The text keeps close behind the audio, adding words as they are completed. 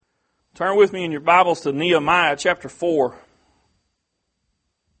Turn with me in your Bibles to Nehemiah chapter 4.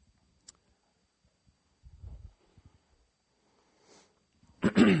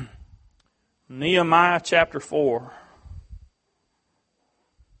 Nehemiah chapter 4.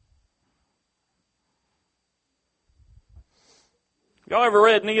 Y'all ever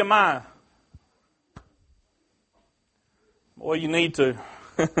read Nehemiah? Boy, you need to.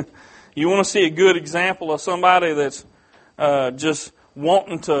 You want to see a good example of somebody that's just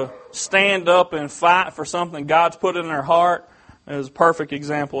wanting to stand up and fight for something God's put in their heart. Is a perfect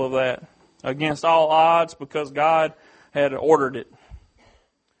example of that. Against all odds, because God had ordered it.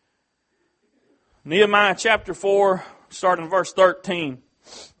 Nehemiah chapter 4, starting verse 13.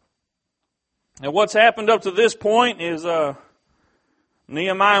 Now what's happened up to this point is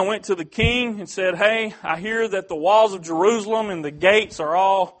Nehemiah went to the king and said, "Hey, I hear that the walls of Jerusalem and the gates are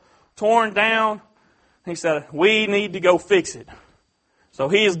all torn down." He said, "We need to go fix it." So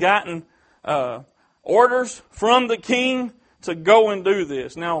he has gotten orders from the king to go and do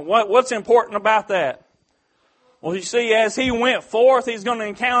this. Now, what's important about that? Well, you see, as he went forth, he's going to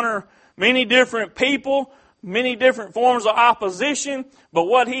encounter many different people, many different forms of opposition. But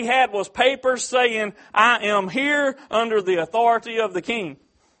what he had was papers saying, "I am here under the authority of the king."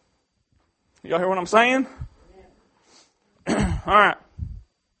 Y'all hear what I'm saying? All right.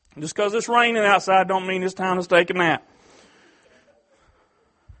 Just because it's raining outside don't mean it's time to take a nap.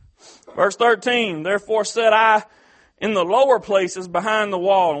 Verse 13, "Therefore said I in the lower places behind the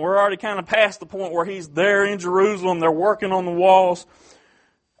wall," and we're already kind of past the point where he's there in Jerusalem, they're working on the walls.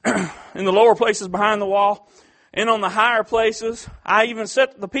 "In the lower places behind the wall, and on the higher places, I even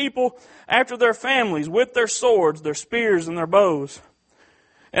set the people after their families with their swords, their spears, and their bows.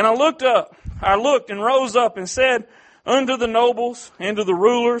 And I looked and rose up and said unto the nobles, and to the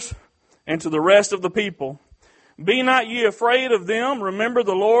rulers, and to the rest of the people, Be not ye afraid of them, remember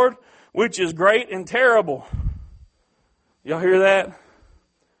the Lord, which is great and terrible." Y'all hear that?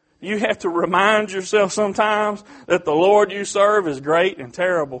 You have to remind yourself sometimes that the Lord you serve is great and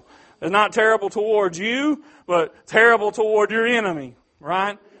terrible. It's not terrible towards you, but terrible toward your enemy,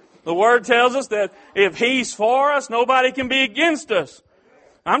 right? The Word tells us that if He's for us, nobody can be against us.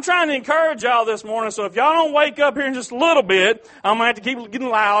 I'm trying to encourage y'all this morning, so if y'all don't wake up here in just a little bit, I'm going to have to keep getting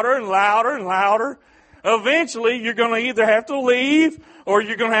louder and louder and louder. Eventually, you're going to either have to leave or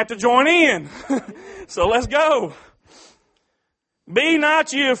you're going to have to join in. So let's go. "Be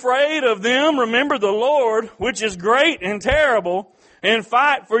not ye afraid of them, remember the Lord, which is great and terrible, and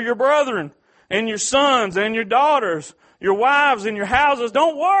fight for your brethren, and your sons, and your daughters, your wives, and your houses."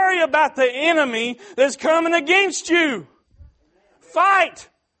 Don't worry about the enemy that's coming against you. Fight.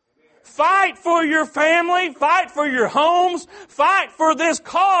 Fight for your family. Fight for your homes. Fight for this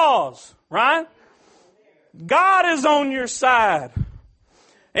cause, right? God is on your side.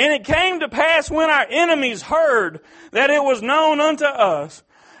 "And it came to pass when our enemies heard that it was known unto us,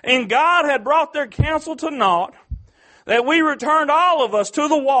 and God had brought their counsel to naught, that we returned all of us to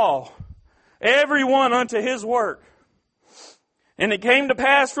the wall, every one unto his work. And it came to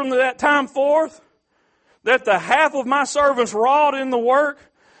pass from that time forth, that the half of my servants wrought in the work,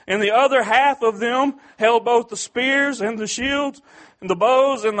 and the other half of them held both the spears and the shields, and the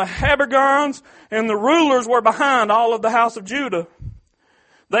bows and the habergeons, and the rulers were behind all of the house of Judah.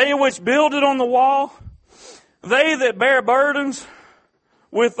 They which builded on the wall, they that bear burdens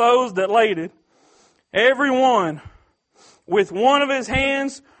with those that laid it, every one with one of his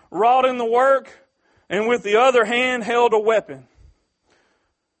hands wrought in the work, and with the other hand held a weapon."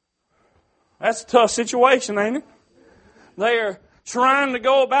 That's a tough situation, ain't it? They are trying to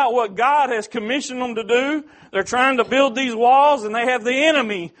go about what God has commissioned them to do. They're trying to build these walls, and they have the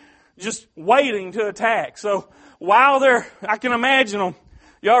enemy just waiting to attack. So while I can imagine them.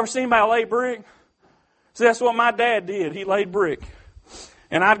 Y'all ever seen anybody lay brick? See, that's what my dad did. He laid brick.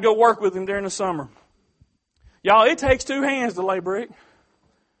 And I'd go work with him during the summer. Y'all, it takes two hands to lay brick.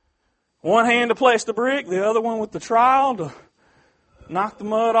 One hand to place the brick, the other one with the trowel to knock the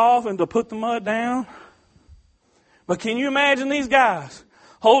mud off and to put the mud down. But can you imagine these guys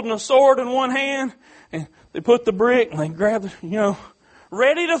holding a sword in one hand, and they put the brick and they grab the,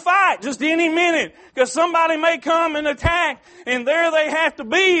 ready to fight just any minute, because somebody may come and attack, and there they have to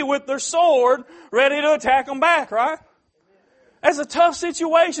be with their sword ready to attack them back, right? That's a tough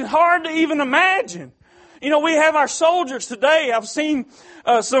situation, hard to even imagine. We have our soldiers today. I've seen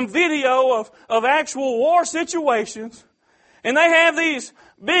some video of actual war situations, and they have these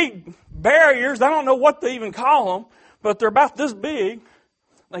big barriers. I don't know what they even call them, but they're about this big.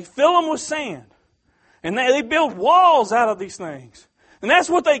 They fill them with sand, and they build walls out of these things. And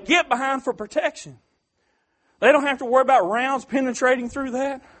that's what they get behind for protection. They don't have to worry about rounds penetrating through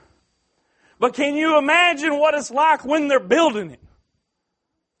that. But can you imagine what it's like when they're building it?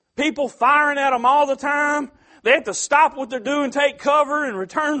 People firing at them all the time. They have to stop what they're doing, take cover, and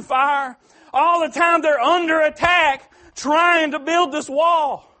return fire. All the time they're under attack trying to build this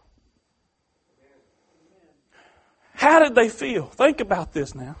wall. How did they feel? Think about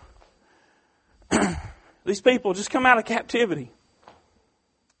this now. These people just come out of captivity.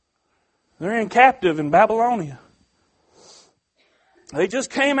 They're in captive in Babylonia. They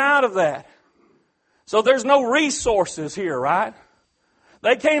just came out of that. So there's no resources here, right?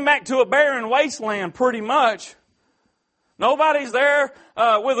 They came back to a barren wasteland pretty much. Nobody's there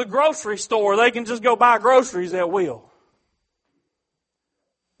with a grocery store. They can just go buy groceries at will.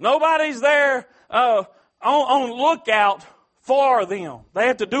 Nobody's there on lookout for them. They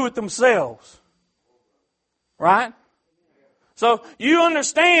have to do it themselves. Right? So you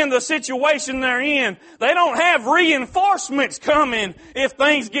understand the situation they're in. They don't have reinforcements coming if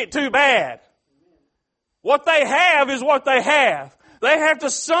things get too bad. What they have is what they have. They have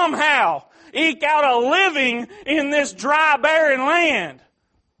to somehow eke out a living in this dry, barren land.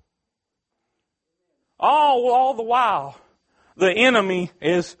 All the while, the enemy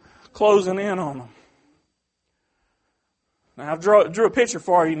is closing in on them. Now, I drew a picture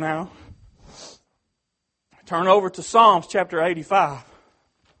for you now. Turn over to Psalms chapter 85.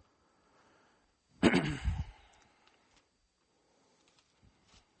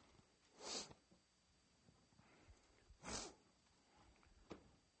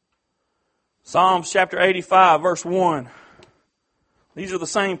 Psalms chapter 85, verse 1. These are the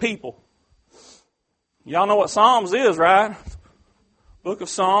same people. Y'all know what Psalms is, right? Book of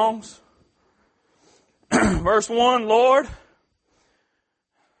Songs. Verse 1, Lord,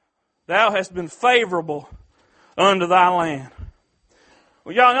 Thou hast been favorable unto Thy land.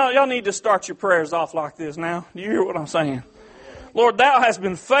 Well, y'all need to start your prayers off like this now. Do you hear what I'm saying? Lord, Thou hast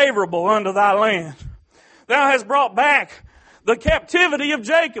been favorable unto Thy land. Thou hast brought back the captivity of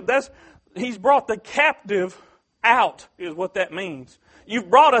Jacob. He's brought the captive out, is what that means. You've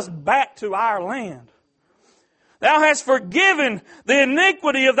brought us back to our land. Thou hast forgiven the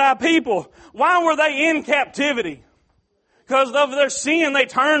iniquity of Thy people. Why were they in captivity? Because of their sin, they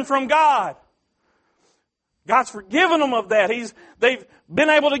turned from God. God's forgiven them of that. They've been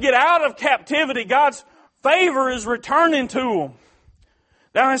able to get out of captivity. God's favor is returning to them.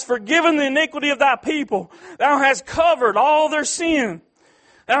 Thou hast forgiven the iniquity of Thy people. Thou hast covered all their sin.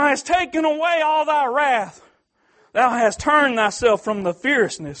 Thou hast taken away all Thy wrath. Thou hast turned Thyself from the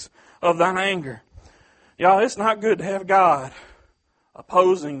fierceness of Thine anger. Y'all, it's not good to have God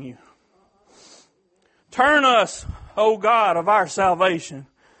opposing you. Turn us, O God of our salvation,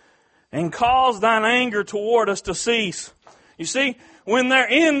 and cause Thine anger toward us to cease. You see, when they're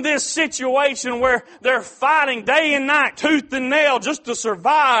in this situation where they're fighting day and night, tooth and nail, just to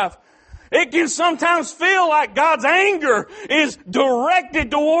survive, it can sometimes feel like God's anger is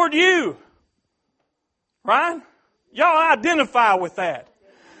directed toward you. Right? Y'all identify with that.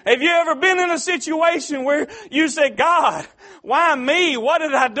 Have you ever been in a situation where you say, God, why me? What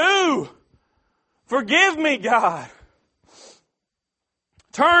did I do? Forgive me, God.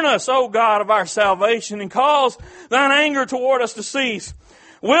 Turn us, O God of our salvation, and cause Thine anger toward us to cease.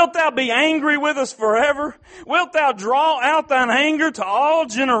 Wilt Thou be angry with us forever? Wilt Thou draw out Thine anger to all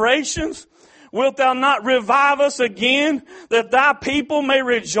generations? Wilt Thou not revive us again, that Thy people may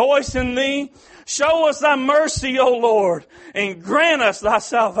rejoice in Thee? Show us Thy mercy, O Lord, and grant us Thy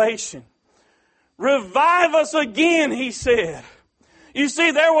salvation. Revive us again, He said. You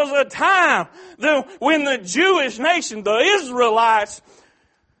see, there was a time when the Jewish nation, the Israelites,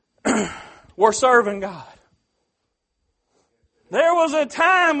 were serving God. There was a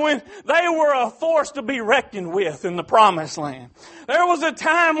time when they were a force to be reckoned with in the Promised Land. There was a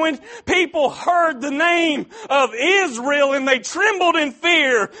time when people heard the name of Israel and they trembled in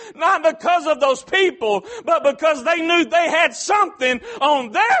fear, not because of those people, but because they knew they had something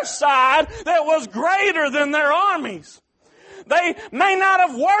on their side that was greater than their armies. They may not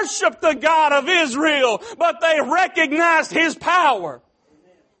have worshiped the God of Israel, but they recognized His power.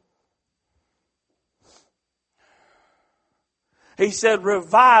 He said,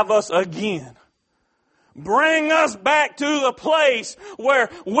 revive us again. Bring us back to the place where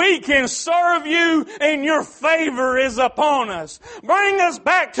we can serve You and Your favor is upon us. Bring us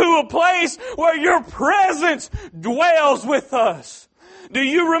back to a place where Your presence dwells with us. Do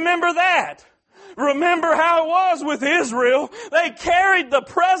you remember that? Remember how it was with Israel. They carried the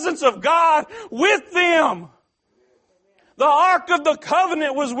presence of God with them. The Ark of the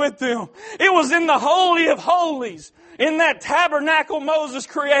Covenant was with them. It was in the Holy of Holies. In that tabernacle Moses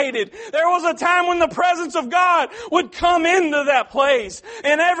created, there was a time when the presence of God would come into that place.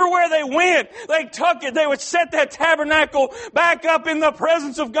 And everywhere they went, they took it. They would set that tabernacle back up, and the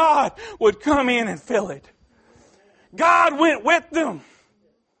presence of God would come in and fill it. God went with them.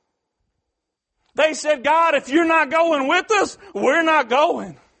 They said, God, if you're not going with us, we're not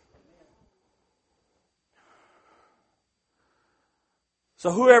going.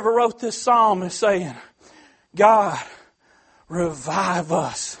 So whoever wrote this psalm is saying, God, revive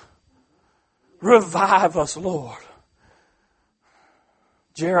us. Revive us, Lord.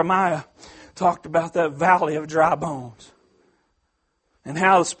 Jeremiah talked about that valley of dry bones and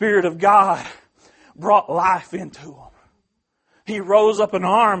how the Spirit of God brought life into them. He rose up an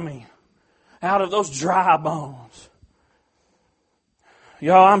army out of those dry bones.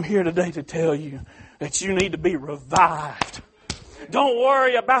 Y'all, I'm here today to tell you that you need to be revived. Don't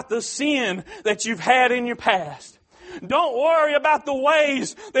worry about the sin that you've had in your past. Don't worry about the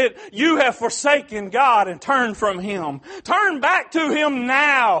ways that you have forsaken God and turned from Him. Turn back to Him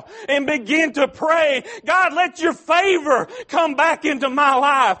now and begin to pray. God, let your favor come back into my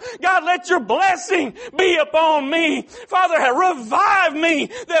life. God, let your blessing be upon me. Father, revive me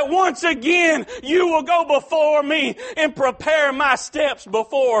that once again you will go before me and prepare my steps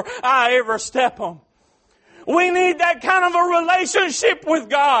before I ever step them. We need that kind of a relationship with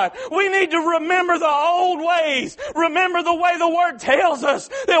God. We need to remember the old ways. Remember the way the Word tells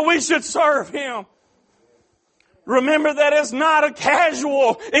us that we should serve Him. Remember that it's not a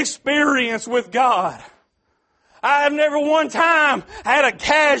casual experience with God. I have never one time had a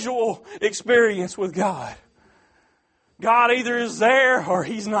casual experience with God. God either is there or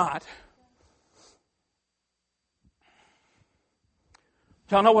He's not.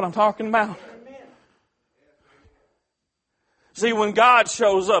 Y'all know what I'm talking about? See, when God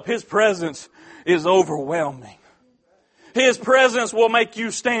shows up, His presence is overwhelming. His presence will make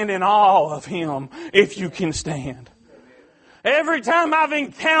you stand in awe of Him if you can stand. Every time I've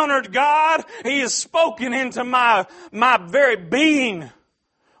encountered God, He has spoken into my very being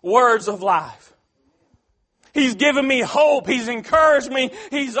words of life. He's given me hope. He's encouraged me.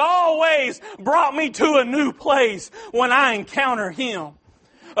 He's always brought me to a new place when I encounter Him.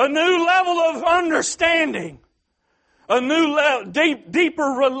 A new level of understanding. A new, deeper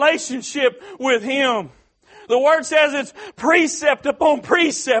relationship with Him. The Word says it's precept upon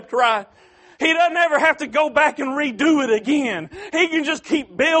precept, right? He doesn't ever have to go back and redo it again. He can just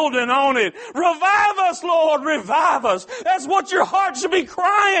keep building on it. Revive us, Lord, revive us. That's what your heart should be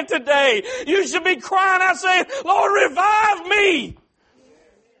crying today. You should be crying out saying, Lord, revive me.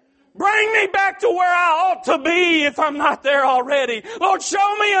 Bring me back to where I ought to be if I'm not there already. Lord,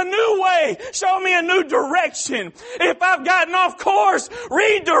 show me a new way. Show me a new direction. If I've gotten off course,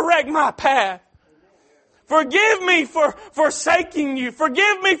 redirect my path. Forgive me for forsaking you.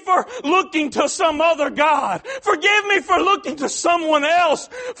 Forgive me for looking to some other God. Forgive me for looking to someone else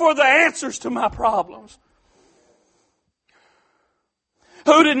for the answers to my problems.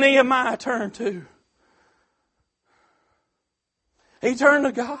 Who did Nehemiah turn to? He turned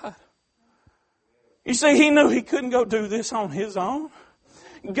to God. You see, he knew he couldn't go do this on his own.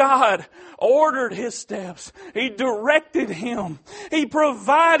 God ordered his steps. He directed him. He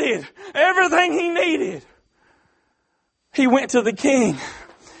provided everything he needed. He went to the king.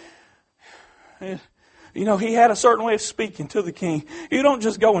 You know, he had a certain way of speaking to the king. You don't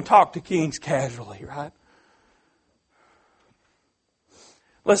just go and talk to kings casually, right?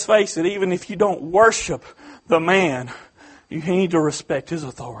 Let's face it, even if you don't worship the man, you need to respect his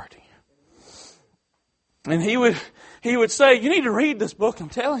authority. And he would say, you need to read this book, I'm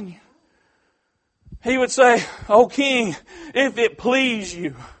telling you. He would say, O king, if it please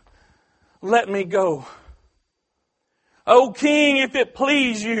you, let me go. O king, if it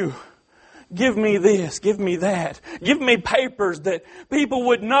please you, give me this, give me that. Give me papers that people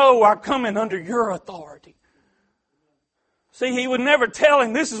would know are coming under your authority. See, he would never tell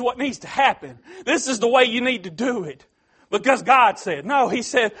him this is what needs to happen. This is the way you need to do it. Because God said. No, he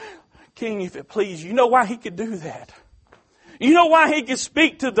said, King, if it please you. You know why he could do that? You know why he could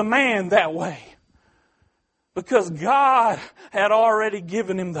speak to the man that way? Because God had already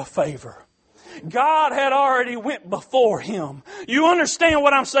given him the favor. God had already went before him. You understand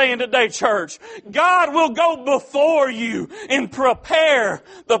what I'm saying today, church? God will go before you and prepare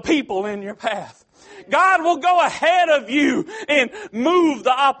the people in your path. God will go ahead of you and move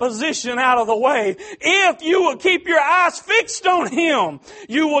the opposition out of the way. If you will keep your eyes fixed on Him,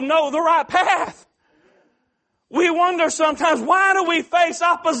 you will know the right path. We wonder sometimes, why do we face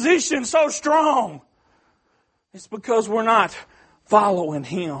opposition so strong? It's because we're not following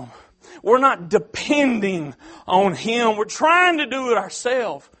Him. We're not depending on Him. We're trying to do it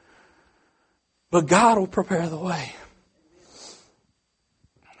ourselves. But God will prepare the way.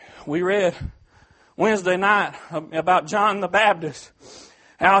 We read Wednesday night about John the Baptist,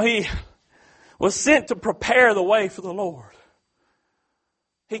 how he was sent to prepare the way for the Lord.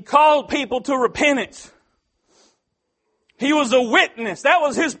 He called people to repentance. He was a witness. That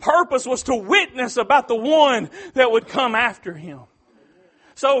was his purpose, was to witness about the one that would come after him.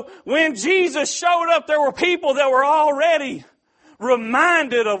 So when Jesus showed up, there were people that were already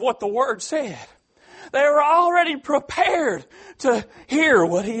reminded of what the Word said. They were already prepared to hear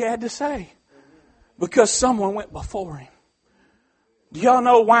what He had to say because someone went before Him. Do y'all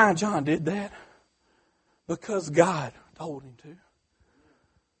know why John did that? Because God told him to.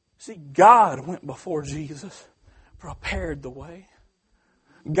 See, God went before Jesus, prepared the way.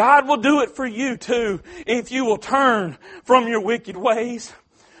 God will do it for you too if you will turn from your wicked ways.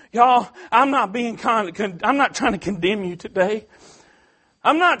 Y'all, I'm not trying to condemn you today.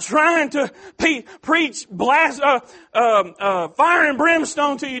 I'm not trying to preach fire and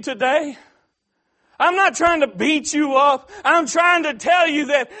brimstone to you today. I'm not trying to beat you up. I'm trying to tell you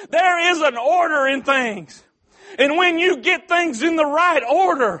that there is an order in things. And when you get things in the right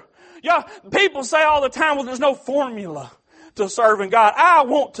order, people say all the time, well, there's no formula to serving God. I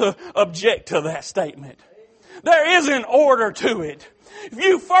want to object to that statement. There is an order to it. If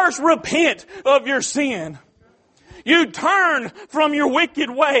you first repent of your sin, you turn from your wicked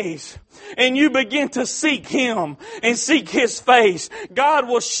ways and you begin to seek Him and seek His face, God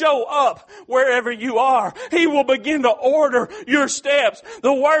will show up wherever you are. He will begin to order your steps.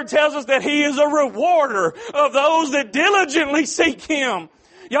 The Word tells us that He is a rewarder of those that diligently seek Him.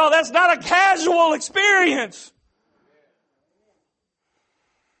 Y'all, that's not a casual experience.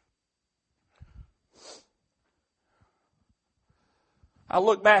 I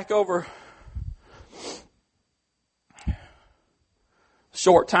look back over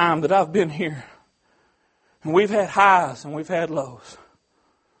short time that I've been here, and we've had highs and we've had lows.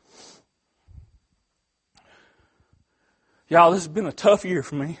 Y'all, this has been a tough year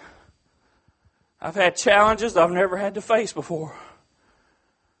for me. I've had challenges I've never had to face before.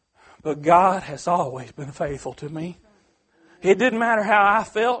 But God has always been faithful to me. It didn't matter how I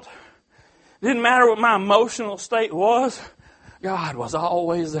felt. It didn't matter what my emotional state was. God was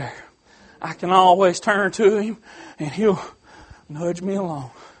always there. I can always turn to Him and He'll nudge me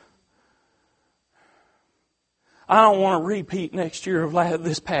along. I don't want to repeat next year of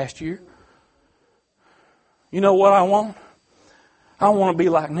this past year. You know what I want? I want to be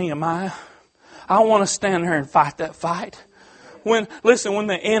like Nehemiah. I want to stand there and fight that fight. When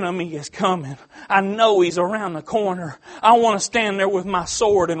the enemy is coming, I know he's around the corner. I want to stand there with my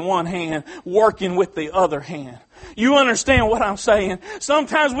sword in one hand, working with the other hand. You understand what I'm saying?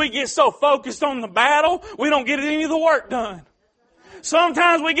 Sometimes we get so focused on the battle, we don't get any of the work done.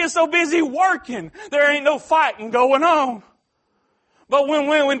 Sometimes we get so busy working, there ain't no fighting going on. But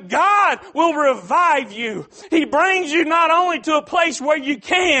when God will revive you, He brings you not only to a place where you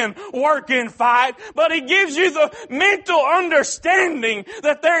can work and fight, but He gives you the mental understanding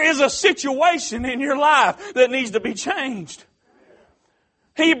that there is a situation in your life that needs to be changed.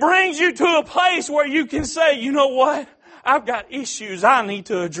 He brings you to a place where you can say, you know what? I've got issues I need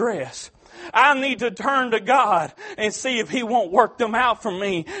to address. I need to turn to God and see if He won't work them out for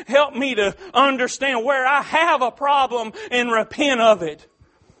me. Help me to understand where I have a problem and repent of it.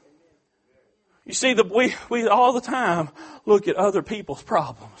 You see, we all the time look at other people's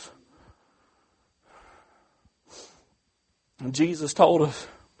problems. And Jesus told us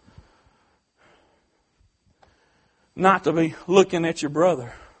not to be looking at your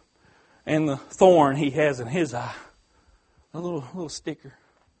brother and the thorn he has in his eye. A little sticker.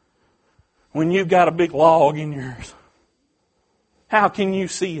 When you've got a big log in yours, how can you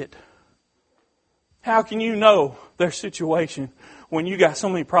see it? How can you know their situation when you got so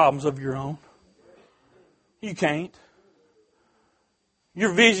many problems of your own? You can't.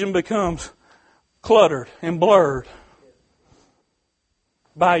 Your vision becomes cluttered and blurred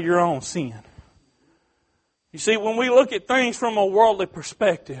by your own sin. You see, when we look at things from a worldly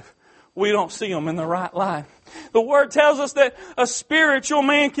perspective, we don't see them in the right light. The Word tells us that a spiritual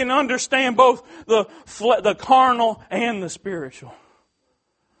man can understand both the carnal and the spiritual.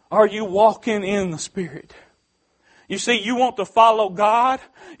 Are you walking in the Spirit? You see, you want to follow God.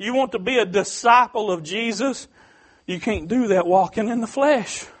 You want to be a disciple of Jesus. You can't do that walking in the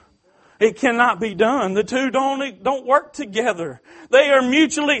flesh. It cannot be done. The two don't work together. They are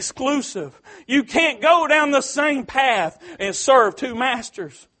mutually exclusive. You can't go down the same path and serve two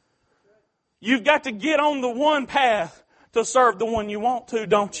masters. You've got to get on the one path to serve the one you want to,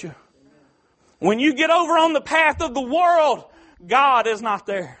 don't you? When you get over on the path of the world, God is not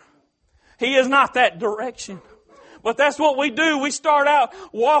there. He is not that direction. But that's what we do. We start out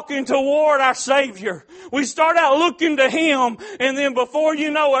walking toward our Savior. We start out looking to Him, and then before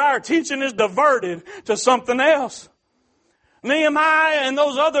you know it, our attention is diverted to something else. Nehemiah and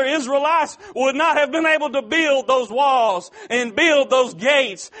those other Israelites would not have been able to build those walls and build those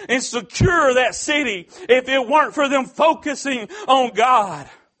gates and secure that city if it weren't for them focusing on God.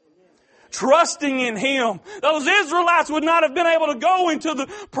 Trusting in Him. Those Israelites would not have been able to go into the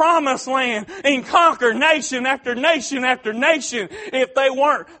promised land and conquer nation after nation after nation if they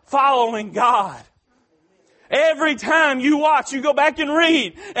weren't following God. Every time you watch, you go back and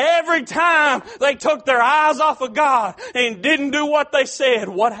read, every time they took their eyes off of God and didn't do what they said,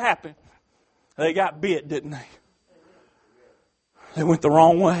 what happened? They got bit, didn't they? They went the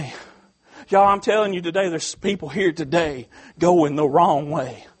wrong way. Y'all, I'm telling you today, there's people here today going the wrong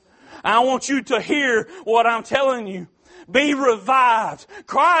way. I want you to hear what I'm telling you. Be revived.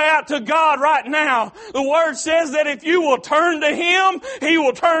 Cry out to God right now. The Word says that if you will turn to Him, He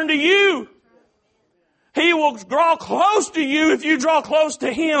will turn to you. He will draw close to you if you draw close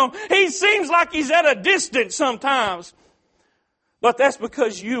to Him. He seems like He's at a distance sometimes. But that's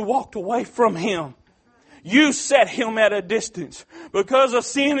because you walked away from Him. You set Him at a distance because of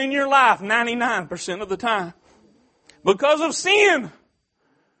sin in your life 99% of the time. Because of sin.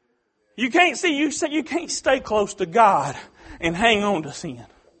 You can't stay close to God and hang on to sin.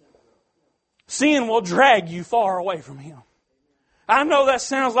 Sin will drag you far away from Him. I know that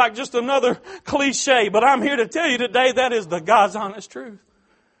sounds like just another cliche, but I'm here to tell you today that is the God's honest truth.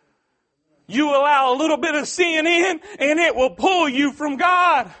 You allow a little bit of sin in and it will pull you from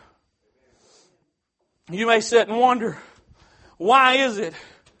God. You may sit and wonder, why is it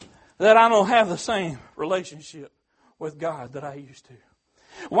that I don't have the same relationship with God that I used to?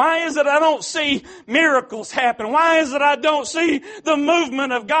 Why is it I don't see miracles happen? Why is it I don't see the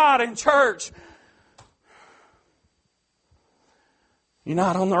movement of God in church? You're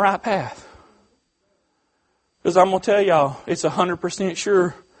not on the right path. Because I'm going to tell y'all, it's 100%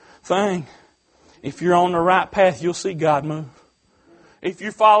 sure thing. If you're on the right path, you'll see God move. If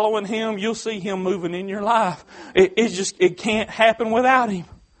you're following Him, you'll see Him moving in your life. It can't happen without Him.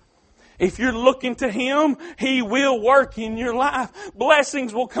 If you're looking to Him, He will work in your life.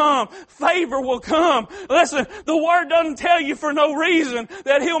 Blessings will come. Favor will come. Listen, the Word doesn't tell you for no reason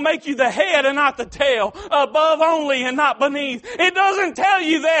that He'll make you the head and not the tail, above only and not beneath. It doesn't tell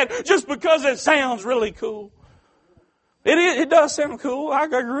you that just because it sounds really cool. It does sound cool, I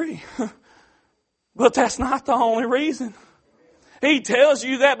agree. But that's not the only reason. He tells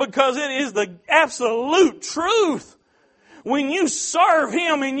you that because it is the absolute truth. When you serve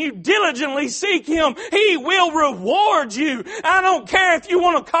Him and you diligently seek Him, He will reward you. I don't care if you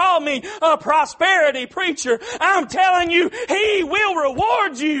want to call me a prosperity preacher. I'm telling you, He will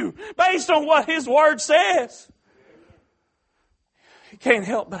reward you based on what His Word says. It can't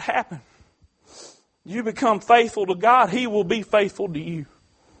help but happen. You become faithful to God, He will be faithful to you.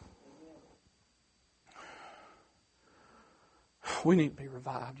 We need to be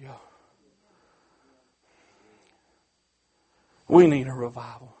revived, y'all. We need a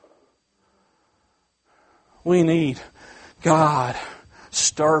revival. We need God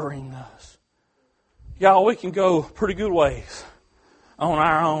stirring us. Y'all, we can go pretty good ways on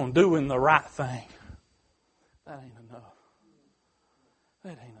our own doing the right thing. That ain't enough.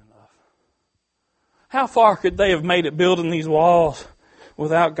 That ain't enough. How far could they have made it building these walls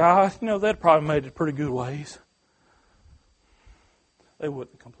without God? You know, they'd probably made it pretty good ways. They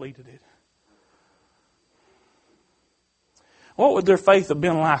wouldn't have completed it. What would their faith have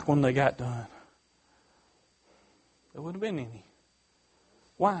been like when they got done? There wouldn't have been any.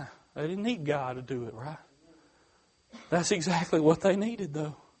 Why? They didn't need God to do it, right? That's exactly what they needed,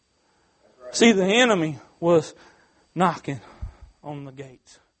 though. Right. See, the enemy was knocking on the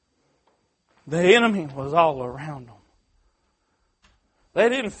gates. The enemy was all around them. They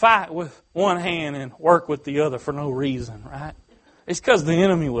didn't fight with one hand and work with the other for no reason, right? It's because the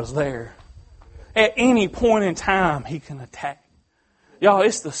enemy was there. At any point in time, he can attack. Y'all,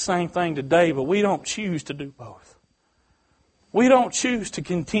 it's the same thing today, but we don't choose to do both. We don't choose to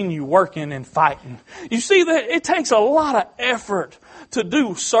continue working and fighting. You see that it takes a lot of effort to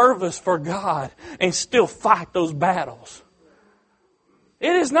do service for God and still fight those battles.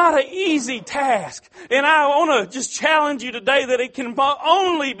 It is not an easy task. And I want to just challenge you today that it can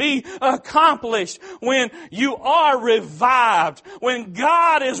only be accomplished when you are revived, when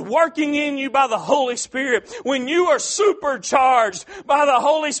God is working in you by the Holy Spirit, when you are supercharged by the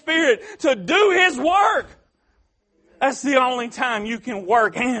Holy Spirit to do His work. That's the only time you can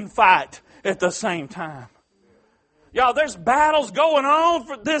work and fight at the same time. Y'all, there's battles going on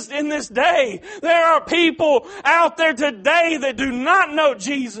in this day. There are people out there today that do not know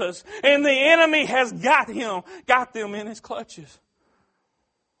Jesus, and the enemy has got them in his clutches.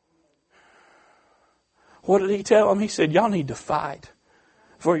 What did he tell them? He said, y'all need to fight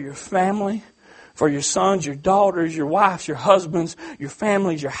for your family, for your sons, your daughters, your wives, your husbands, your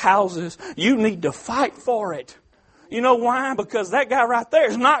families, your houses. You need to fight for it. You know why? Because that guy right there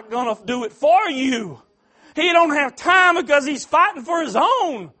is not going to do it for you. He don't have time because he's fighting for his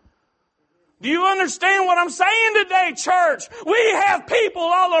own. Do you understand what I'm saying today, church? We have people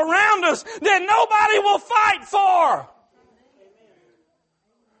all around us that nobody will fight for.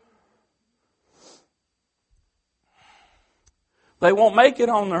 They won't make it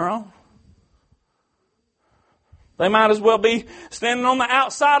on their own. They might as well be standing on the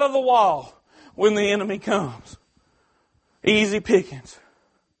outside of the wall when the enemy comes. Easy pickings.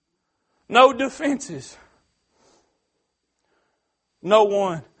 No defenses. No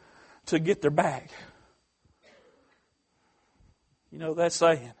one to get their back. You know that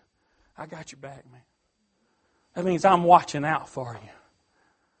saying, I got your back, man. That means I'm watching out for you.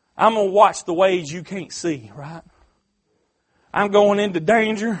 I'm going to watch the ways you can't see, right? I'm going into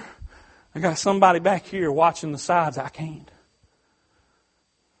danger. I got somebody back here watching the sides I can't.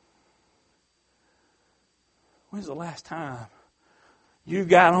 When's the last time you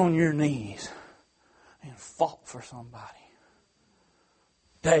got on your knees and fought for somebody?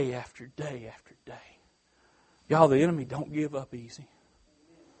 Day after day after day. Y'all, the enemy don't give up easy.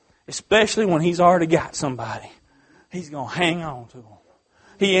 Especially when he's already got somebody. He's going to hang on to them.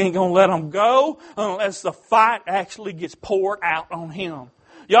 He ain't going to let them go unless the fight actually gets poured out on him.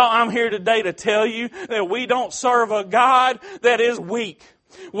 Y'all, I'm here today to tell you that we don't serve a God that is weak.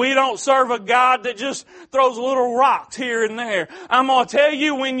 We don't serve a God that just throws little rocks here and there. I'm going to tell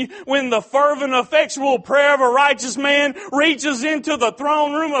you, when the fervent, effectual prayer of a righteous man reaches into the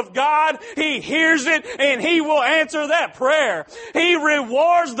throne room of God, He hears it and He will answer that prayer. He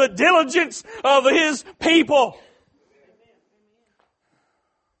rewards the diligence of His people.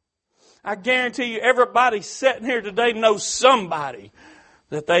 I guarantee you, everybody sitting here today knows somebody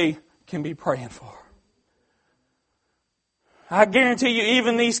that they can be praying for. I guarantee you,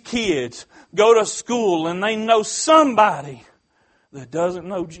 even these kids go to school and they know somebody that doesn't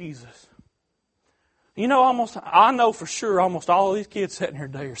know Jesus. You know, I know for sure almost all of these kids sitting here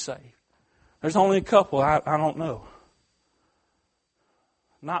today are saved. There's only a couple I don't know.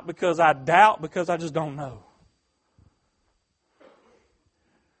 Not because I doubt, because I just don't know.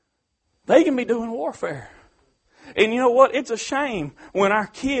 They can be doing warfare. And you know what? It's a shame when our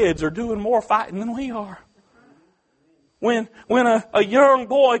kids are doing more fighting than we are. When a young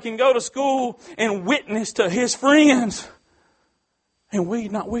boy can go to school and witness to his friends, and we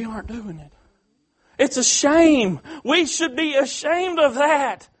aren't doing it. It's a shame. We should be ashamed of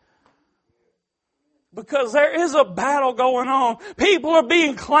that. Because there is a battle going on. People are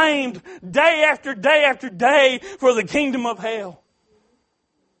being claimed day after day after day for the kingdom of hell.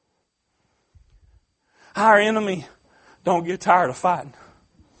 Our enemy don't get tired of fighting.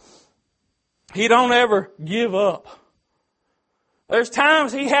 He don't ever give up. There's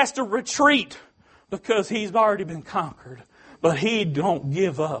times he has to retreat because he's already been conquered. But he don't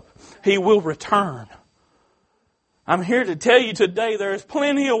give up. He will return. I'm here to tell you today there is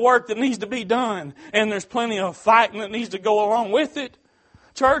plenty of work that needs to be done. And there's plenty of fighting that needs to go along with it.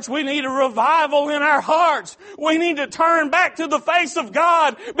 Church, we need a revival in our hearts. We need to turn back to the face of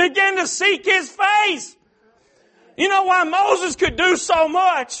God. Begin to seek His face. You know why Moses could do so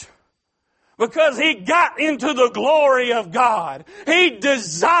much? Because he got into the glory of God. He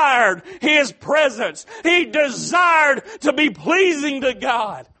desired His presence. He desired to be pleasing to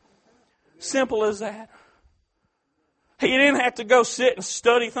God. Simple as that. He didn't have to go sit and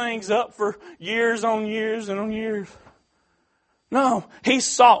study things up for years on years and on years. No, he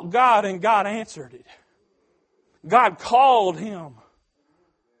sought God and God answered it. God called him.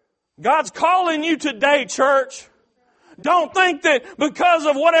 God's calling you today, church. Don't think that because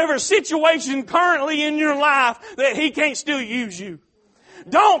of whatever situation currently in your life that He can't still use you.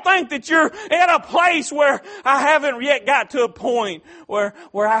 Don't think that you're at a place where I haven't yet got to a point where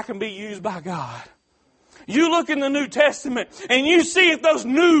I can be used by God. You look in the New Testament and you see if those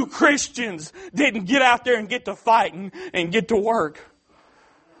new Christians didn't get out there and get to fighting and get to work.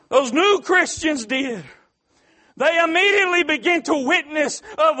 Those new Christians did. They immediately began to witness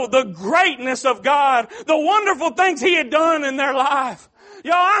of the greatness of God, the wonderful things He had done in their life.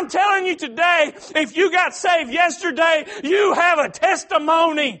 Y'all, I'm telling you today, if you got saved yesterday, you have a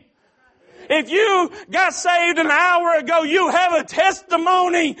testimony. If you got saved an hour ago, you have a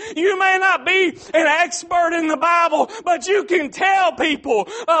testimony. You may not be an expert in the Bible, but you can tell people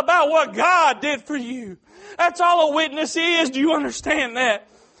about what God did for you. That's all a witness is. Do you understand that?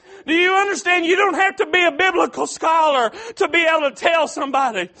 Do you understand you don't have to be a biblical scholar to be able to tell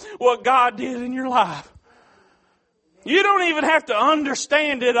somebody what God did in your life? You don't even have to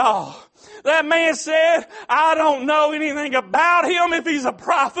understand it all. That man said, I don't know anything about him, if he's a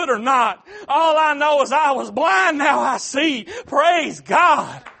prophet or not. All I know is I was blind, now I see. Praise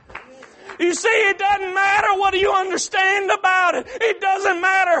God. You see, it doesn't matter what you understand about it. It doesn't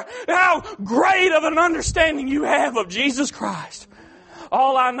matter how great of an understanding you have of Jesus Christ.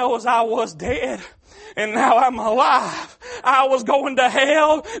 All I know is I was dead, and now I'm alive. I was going to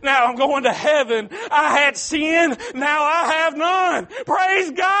hell, now I'm going to heaven. I had sin, now I have none.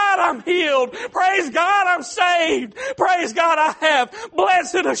 Praise God, I'm healed. Praise God, I'm saved. Praise God, I have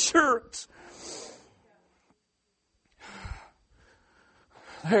blessed assurance.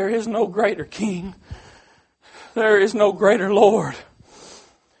 There is no greater King. There is no greater Lord.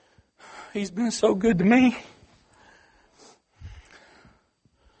 He's been so good to me.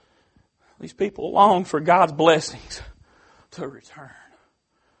 These people long for God's blessings to return.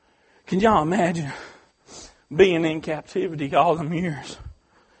 Can y'all imagine being in captivity all them years?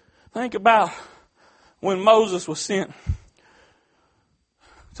 Think about when Moses was sent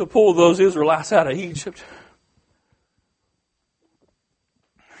to pull those Israelites out of Egypt.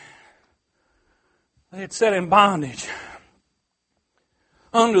 They had sat in bondage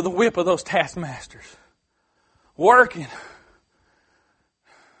under the whip of those taskmasters, working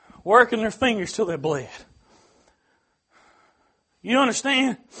their fingers till they bled. You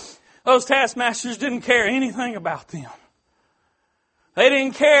understand? Those taskmasters didn't care anything about them. They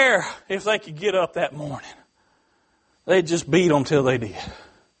didn't care if they could get up that morning. They just beat them till they did.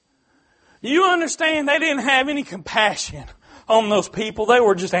 You understand? They didn't have any compassion on those people. They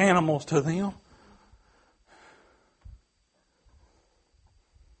were just animals to them.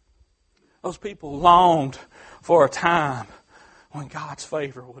 Those people longed for a time when God's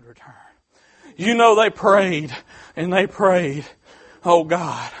favor would return. You know, they prayed and they prayed, oh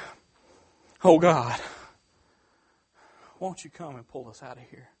God, won't you come and pull us out of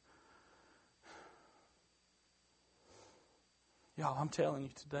here? Y'all, I'm telling you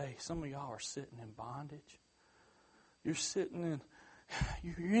today, some of y'all are sitting in bondage. You're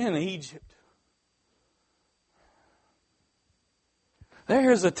in Egypt.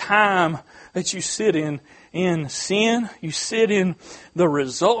 There is a time that you sit in sin. You sit in the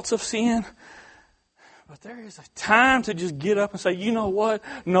results of sin. But there is a time to just get up and say, you know what?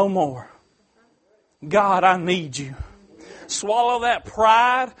 No more. God, I need you. Swallow that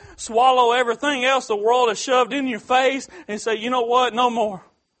pride. Swallow everything else the world has shoved in your face and say, you know what? No more.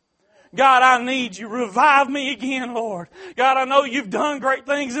 God, I need you. Revive me again, Lord. God, I know you've done great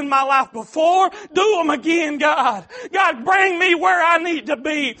things in my life before. Do them again, God. God, bring me where I need to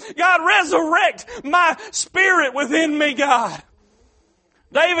be. God, resurrect my spirit within me, God.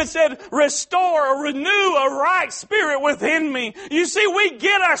 David said, restore or renew a right spirit within me. You see, we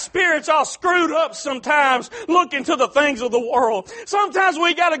get our spirits all screwed up sometimes looking to the things of the world. Sometimes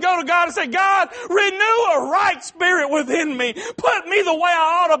we got to go to God and say, God, renew a right spirit within me. Put me the way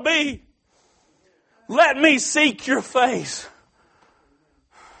I ought to be. Let me seek your face.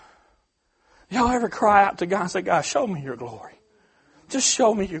 Y'all ever cry out to God and say, God, show me your glory. Just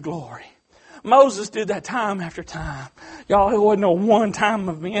show me your glory. Moses did that time after time. Y'all, it wasn't a one-time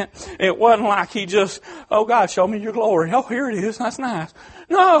event. It wasn't like he just, oh God, show me your glory. Oh, here it is. That's nice.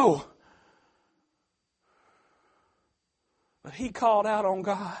 No. But he called out on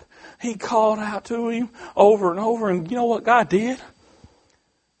God. He called out to him over and over. And you know what God did?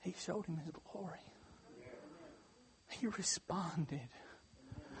 He showed him his glory. He responded.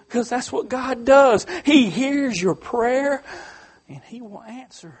 Because that's what God does. He hears your prayer and He will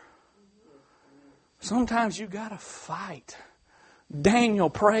answer. Sometimes you got to fight.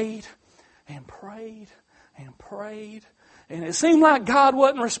 Daniel prayed and prayed and prayed. And it seemed like God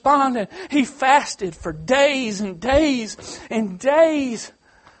wasn't responding. He fasted for days and days and days.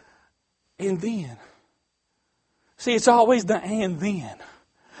 And then. See, it's always the and then.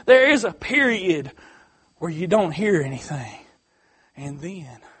 There is a period where you don't hear anything. And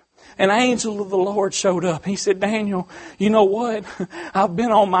then. An angel of the Lord showed up. He said, Daniel, you know what? I've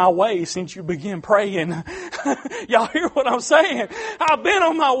been on my way since you began praying. Y'all hear what I'm saying? I've been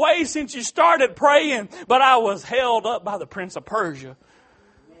on my way since you started praying, but I was held up by the Prince of Persia.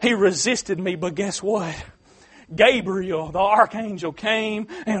 He resisted me, but guess what? Gabriel, the archangel, came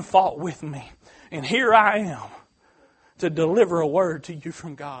and fought with me. And here I am to deliver a word to you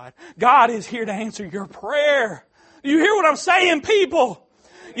from God. God is here to answer your prayer. Do you hear what I'm saying, people?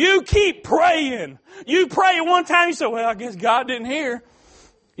 You keep praying. You pray one time, you say, well, I guess God didn't hear.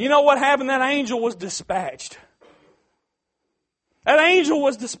 You know what happened? That angel was dispatched. That angel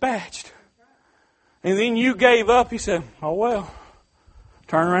was dispatched. And then you gave up. He said, oh well.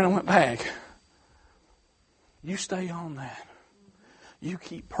 Turned around and went back. You stay on that. You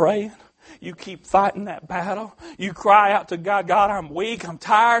keep praying. You keep fighting that battle. You cry out to God, God, I'm weak, I'm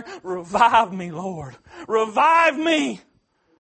tired. Revive me, Lord. Revive me.